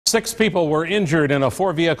6 people were injured in a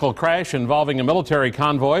 4-vehicle crash involving a military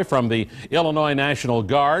convoy from the Illinois National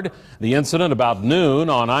Guard. The incident about noon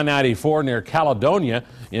on I-94 near Caledonia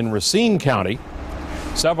in Racine County.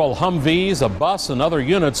 Several Humvees, a bus, and other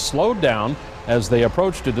units slowed down as they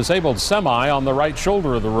approached a disabled semi on the right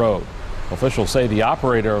shoulder of the road. Officials say the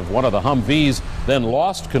operator of one of the Humvees then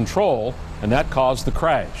lost control, and that caused the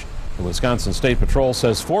crash. The Wisconsin State Patrol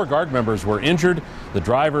says 4 Guard members were injured. The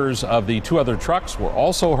drivers of the 2 other trucks were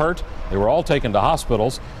also hurt. They were all taken to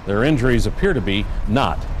hospitals. Their injuries appear to be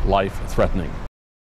not life-threatening.